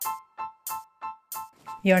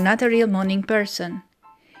You're not a real morning person.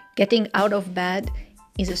 Getting out of bed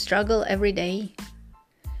is a struggle every day.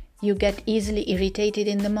 You get easily irritated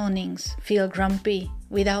in the mornings, feel grumpy,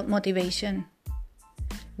 without motivation.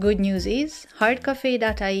 Good news is,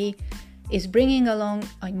 HeartCafe.ie is bringing along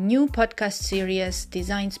a new podcast series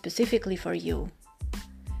designed specifically for you.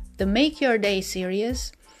 The Make Your Day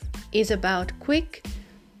series is about quick,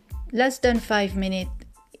 less than 5-minute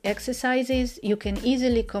exercises you can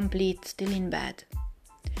easily complete still in bed.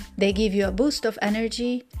 They give you a boost of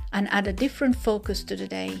energy and add a different focus to the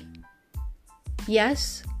day.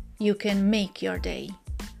 Yes, you can make your day.